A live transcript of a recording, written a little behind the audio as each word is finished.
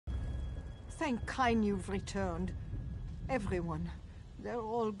Thank Kine you've returned. Everyone. They're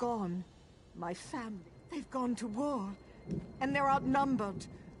all gone. My family. They've gone to war. And they're outnumbered.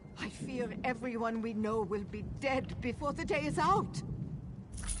 I fear everyone we know will be dead before the day is out.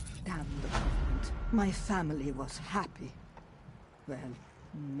 Damn the Covenant. My family was happy. Well,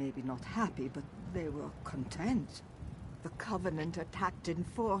 maybe not happy, but they were content. The Covenant attacked in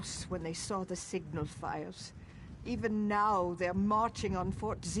force when they saw the signal fires. Even now, they're marching on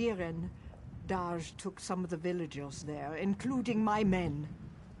Fort Ziren. Darj took some of the villagers there, including my men.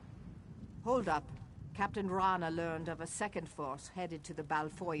 Hold up. Captain Rana learned of a second force headed to the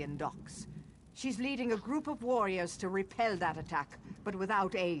Balfoyan docks. She's leading a group of warriors to repel that attack, but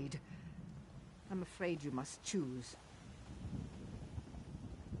without aid. I'm afraid you must choose.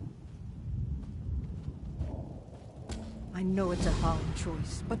 I know it's a hard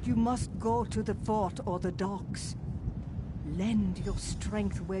choice, but you must go to the fort or the docks. Lend your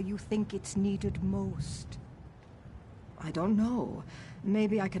strength where you think it's needed most. I don't know.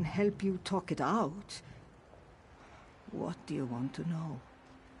 Maybe I can help you talk it out. What do you want to know?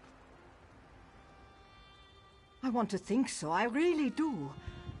 I want to think so, I really do.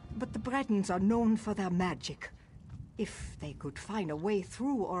 But the Bredens are known for their magic. If they could find a way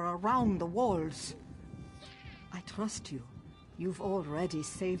through or around the walls. I trust you. You've already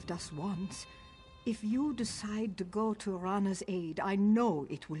saved us once. If you decide to go to Rana's aid, I know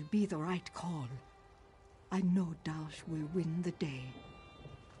it will be the right call. I know Darsh will win the day.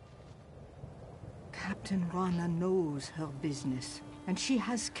 Captain Rana knows her business, and she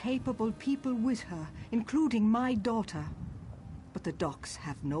has capable people with her, including my daughter. But the docks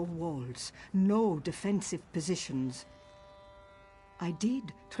have no walls, no defensive positions. I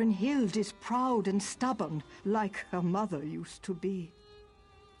did. Trinhild is proud and stubborn, like her mother used to be.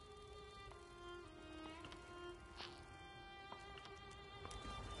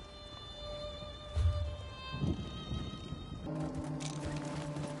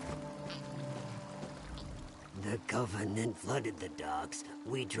 The Covenant flooded the docks.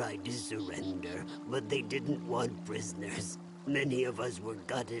 We tried to surrender, but they didn't want prisoners. Many of us were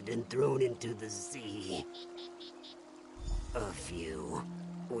gutted and thrown into the sea. A few.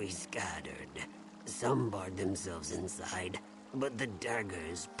 We scattered. Some barred themselves inside, but the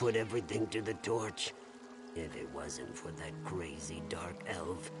daggers put everything to the torch. If it wasn't for that crazy dark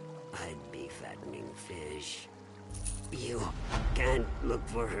elf, I'd be fattening fish. You can't look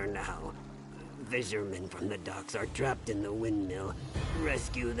for her now. Fishermen from the docks are trapped in the windmill.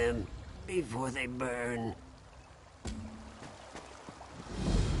 Rescue them before they burn.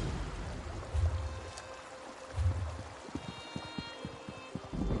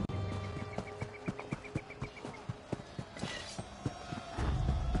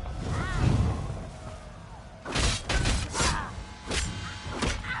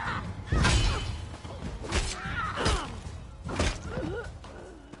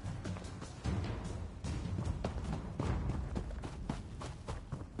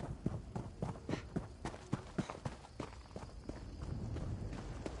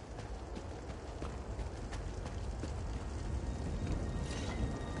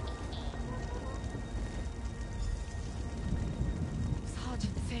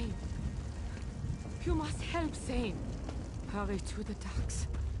 You must help Zane. Hurry to the docks.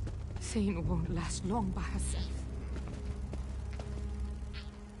 Zane won't last long by herself.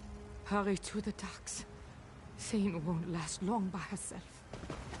 Hurry to the docks. Zane won't last long by herself.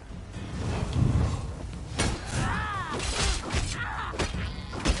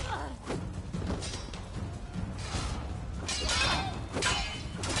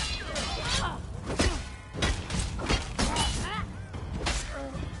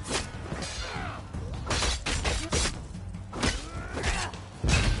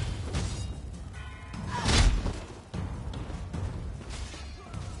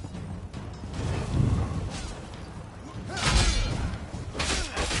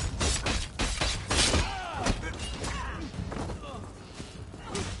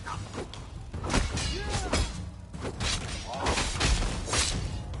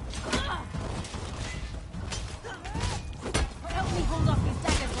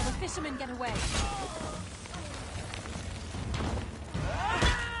 Get away.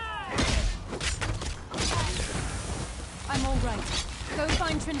 I'm all right. Go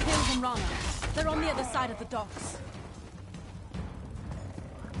find Trinhild and Rana. They're on the other side of the docks.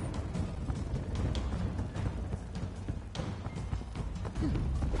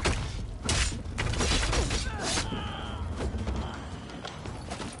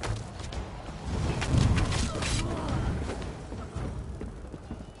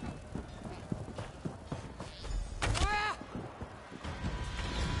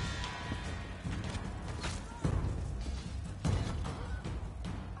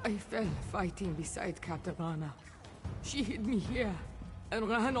 I fell fighting beside Katarana. She hid me here and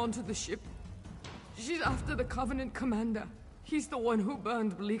ran onto the ship. She's after the Covenant commander. He's the one who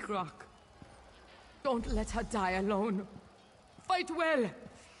burned Bleak Rock. Don't let her die alone. Fight well.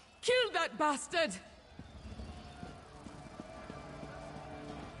 Kill that bastard!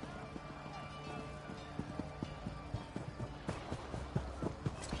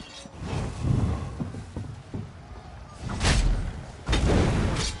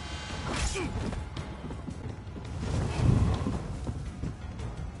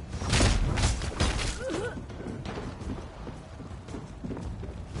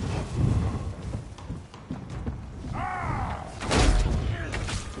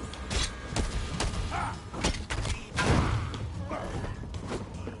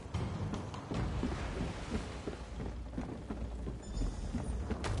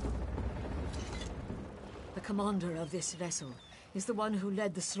 The commander of this vessel is the one who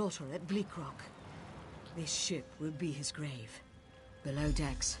led the slaughter at Bleak Rock. This ship will be his grave. Below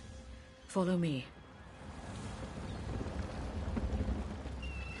decks. Follow me.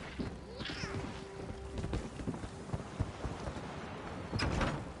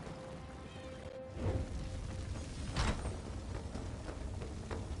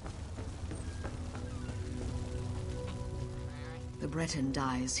 The Breton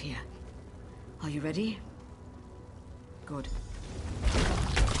dies here. Are you ready? Good.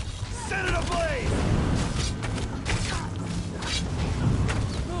 Set it ablaze!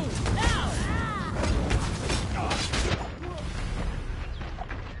 Move now!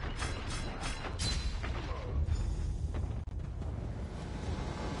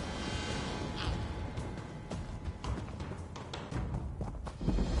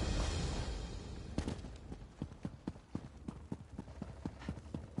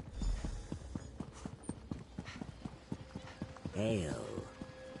 Hail.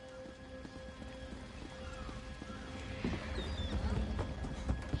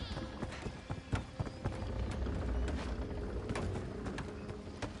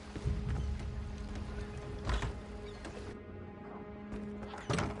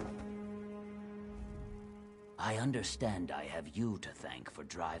 I understand I have you to thank for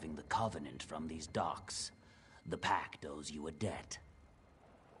driving the Covenant from these docks. The Pact owes you a debt.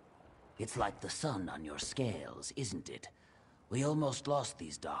 It's like the sun on your scales, isn't it? We almost lost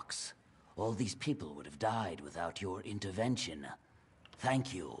these docks. All these people would have died without your intervention.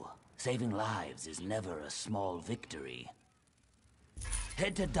 Thank you. Saving lives is never a small victory.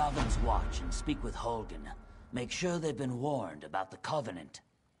 Head to Davin's Watch and speak with Holgen. Make sure they've been warned about the Covenant.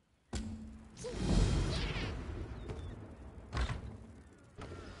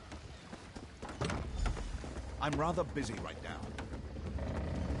 I'm rather busy right now.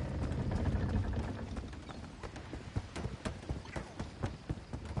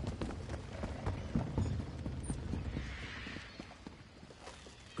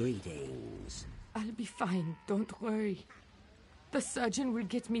 Greetings. I'll be fine, don't worry. The surgeon will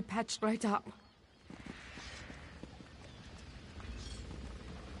get me patched right up.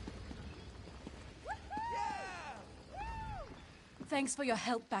 Thanks for your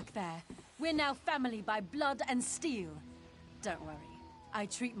help back there. We're now family by blood and steel. Don't worry, I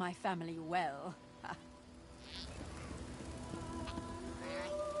treat my family well.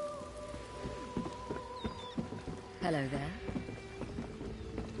 Hello there.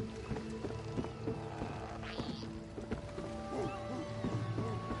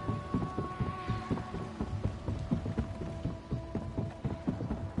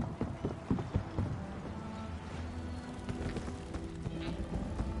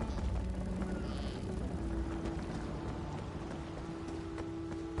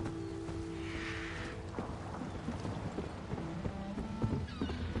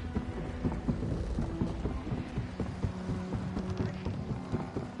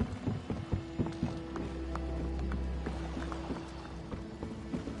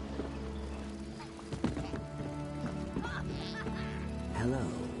 Hello.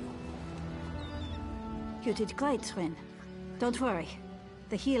 You did great, Trin. Don't worry.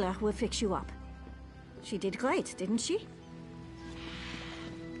 The healer will fix you up. She did great, didn't she?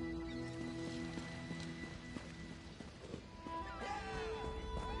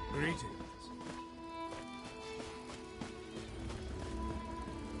 Greetings.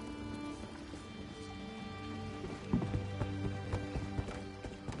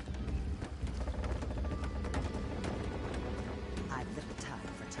 I've little time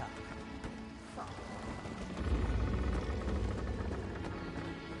for talk.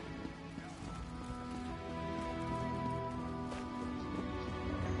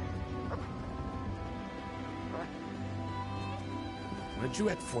 Aren't you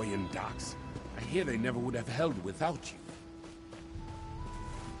at Foyen docks? I hear they never would have held without you.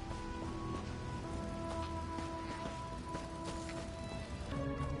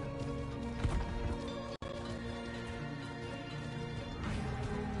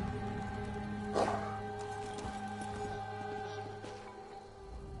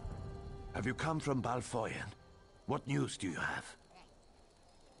 Have you come from Balfoyen? What news do you have?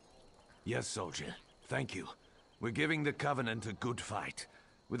 Yes, soldier. Thank you. We're giving the Covenant a good fight.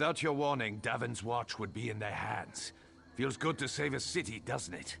 Without your warning, Davon's Watch would be in their hands. Feels good to save a city,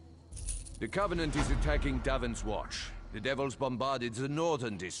 doesn't it? The Covenant is attacking Davon's Watch. The Devils bombarded the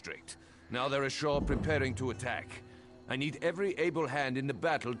northern district. Now they're ashore preparing to attack. I need every able hand in the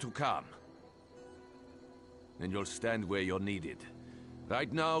battle to come. And you'll stand where you're needed.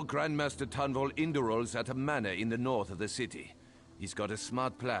 Right now, Grandmaster Tunvol Indural's at a manor in the north of the city. He's got a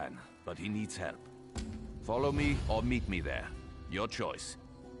smart plan, but he needs help. Follow me or meet me there. Your choice.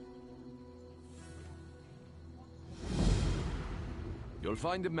 You'll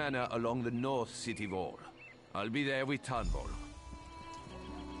find the manor along the north city wall. I'll be there with Tunvol.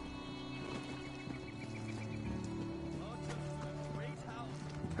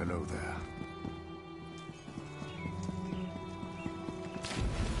 Hello there.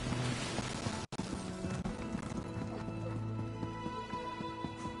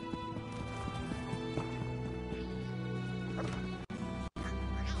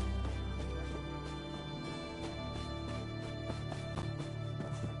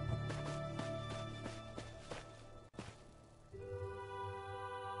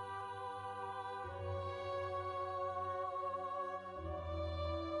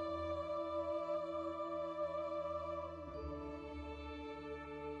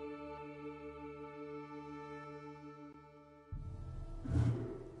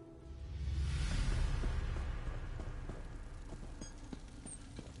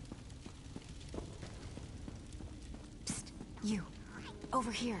 You,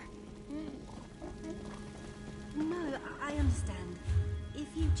 over here. No, I understand. If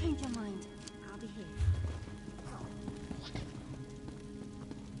you change your mind, I'll be here.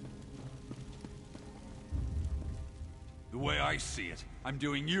 The way I see it, I'm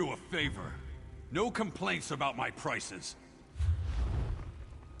doing you a favor. No complaints about my prices.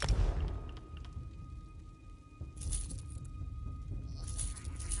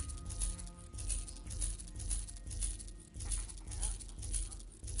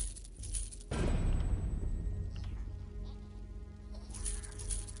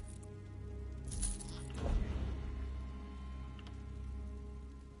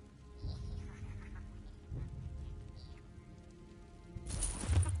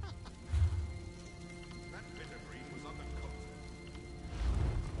 That bitter green was on the coast.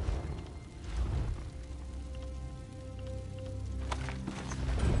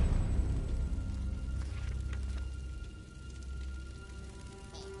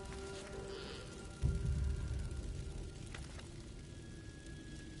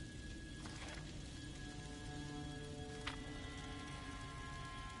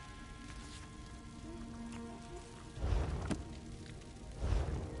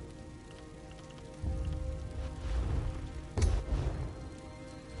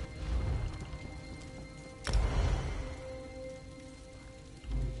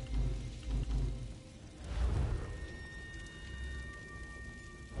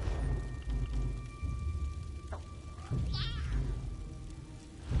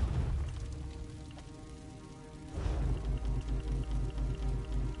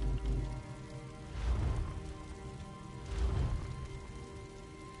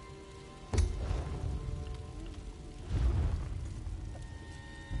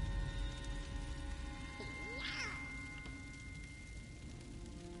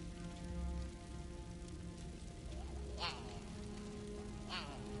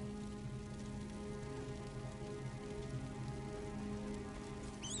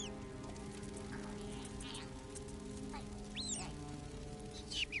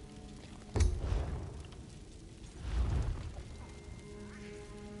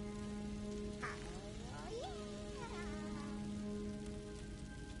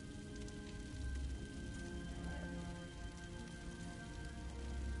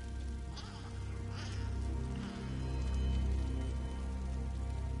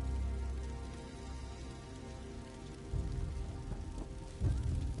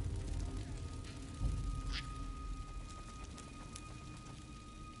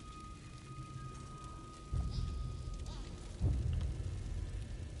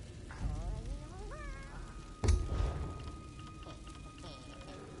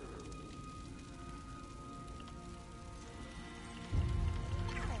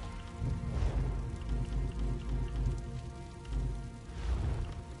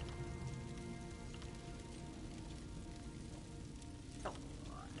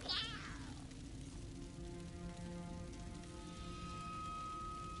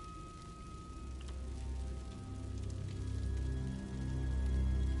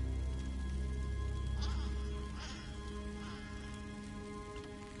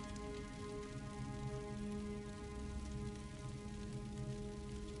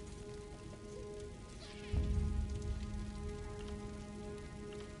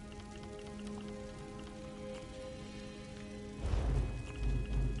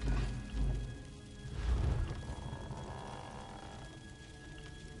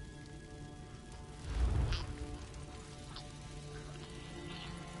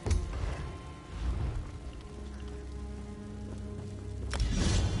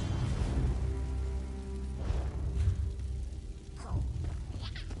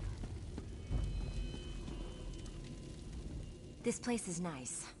 This place is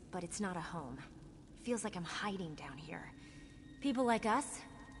nice, but it's not a home. Feels like I'm hiding down here. People like us,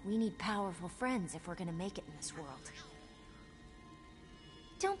 we need powerful friends if we're gonna make it in this world.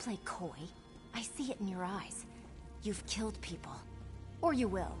 Don't play coy. I see it in your eyes. You've killed people. Or you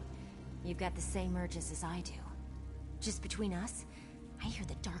will. You've got the same urges as I do. Just between us, I hear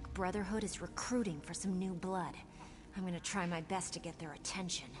the Dark Brotherhood is recruiting for some new blood. I'm gonna try my best to get their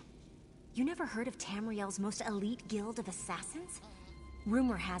attention. You never heard of Tamriel's most elite guild of assassins?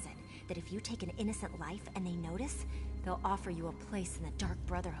 Rumor has it that if you take an innocent life and they notice, they'll offer you a place in the Dark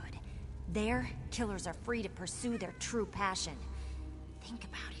Brotherhood. There, killers are free to pursue their true passion. Think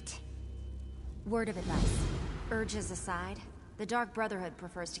about it. Word of advice. Urges aside, the Dark Brotherhood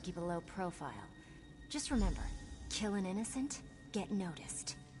prefers to keep a low profile. Just remember, kill an innocent, get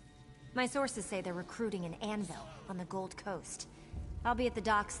noticed. My sources say they're recruiting in Anvil, on the Gold Coast. I'll be at the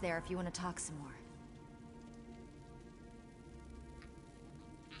docks there if you want to talk some more.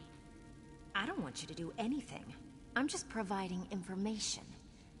 I don't want you to do anything. I'm just providing information.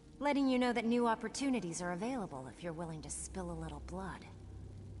 Letting you know that new opportunities are available if you're willing to spill a little blood.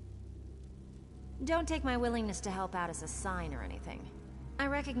 Don't take my willingness to help out as a sign or anything. I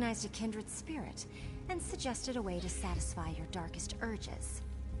recognized a kindred spirit, and suggested a way to satisfy your darkest urges.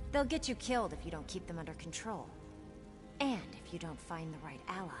 They'll get you killed if you don't keep them under control. And if you don't find the right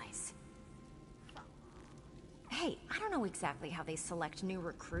allies. Hey, I don't know exactly how they select new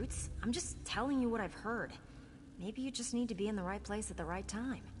recruits. I'm just telling you what I've heard. Maybe you just need to be in the right place at the right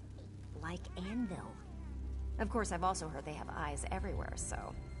time. Like Anvil. Of course, I've also heard they have eyes everywhere,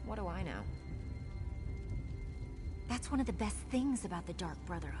 so what do I know? That's one of the best things about the Dark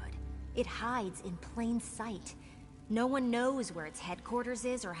Brotherhood. It hides in plain sight. No one knows where its headquarters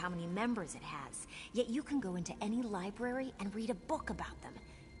is or how many members it has, yet you can go into any library and read a book about them.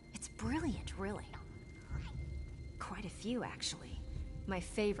 It's brilliant, really. Quite a few, actually. My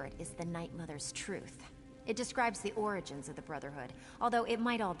favorite is The Night Mother's Truth. It describes the origins of the Brotherhood, although it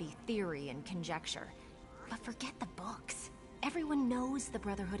might all be theory and conjecture. But forget the books. Everyone knows the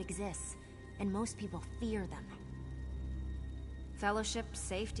Brotherhood exists, and most people fear them. Fellowship,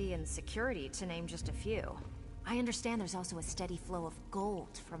 safety, and security, to name just a few. I understand there's also a steady flow of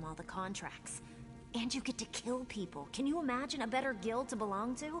gold from all the contracts. And you get to kill people. Can you imagine a better guild to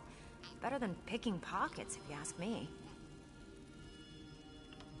belong to? Better than picking pockets, if you ask me.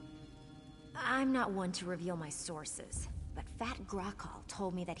 I'm not one to reveal my sources, but Fat Grakal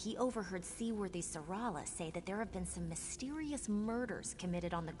told me that he overheard Seaworthy Sarala say that there have been some mysterious murders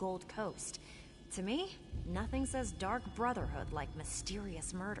committed on the Gold Coast. To me, nothing says Dark Brotherhood like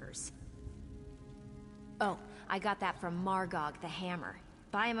mysterious murders. Oh, I got that from Margog the Hammer.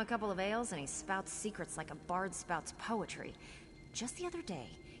 Buy him a couple of ales and he spouts secrets like a bard spouts poetry. Just the other day,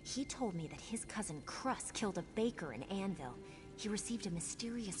 he told me that his cousin Crus killed a baker in Anvil. He received a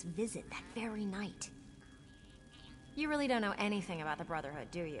mysterious visit that very night. You really don't know anything about the Brotherhood,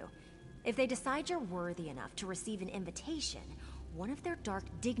 do you? If they decide you're worthy enough to receive an invitation, one of their dark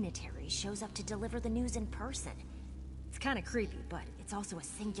dignitaries shows up to deliver the news in person. It's kind of creepy, but it's also a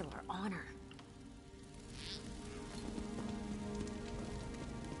singular honor.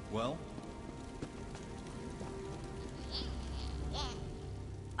 Well?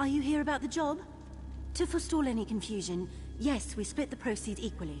 Are you here about the job? To forestall any confusion, yes, we split the proceeds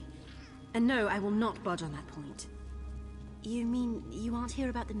equally. And no, I will not budge on that point. You mean you aren't here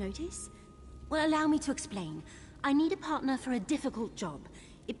about the notice? Well, allow me to explain. I need a partner for a difficult job.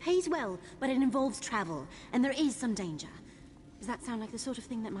 It pays well, but it involves travel, and there is some danger. Does that sound like the sort of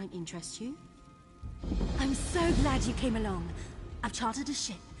thing that might interest you? I'm so glad you came along. I've chartered a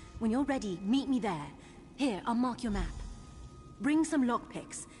ship. When you're ready, meet me there. Here, I'll mark your map. Bring some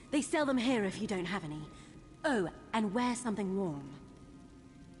lockpicks. They sell them here if you don't have any. Oh, and wear something warm.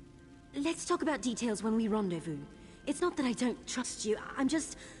 Let's talk about details when we rendezvous. It's not that I don't trust you, I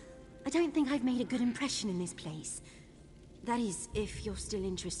don't think I've made a good impression in this place. That is, if you're still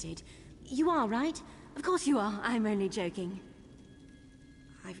interested. You are, right? Of course you are. I'm only joking.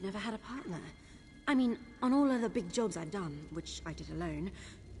 I've never had a partner. I mean, on all other big jobs I've done, which I did alone,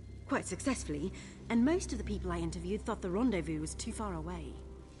 quite successfully, and most of the people I interviewed thought the rendezvous was too far away.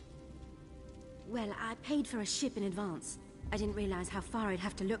 Well, I paid for a ship in advance. I didn't realize how far I'd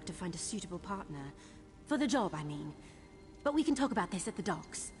have to look to find a suitable partner. For the job, I mean. But we can talk about this at the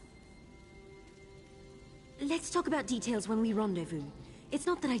docks. Let's talk about details when we rendezvous. It's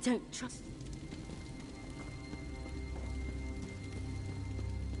not that I don't trust you.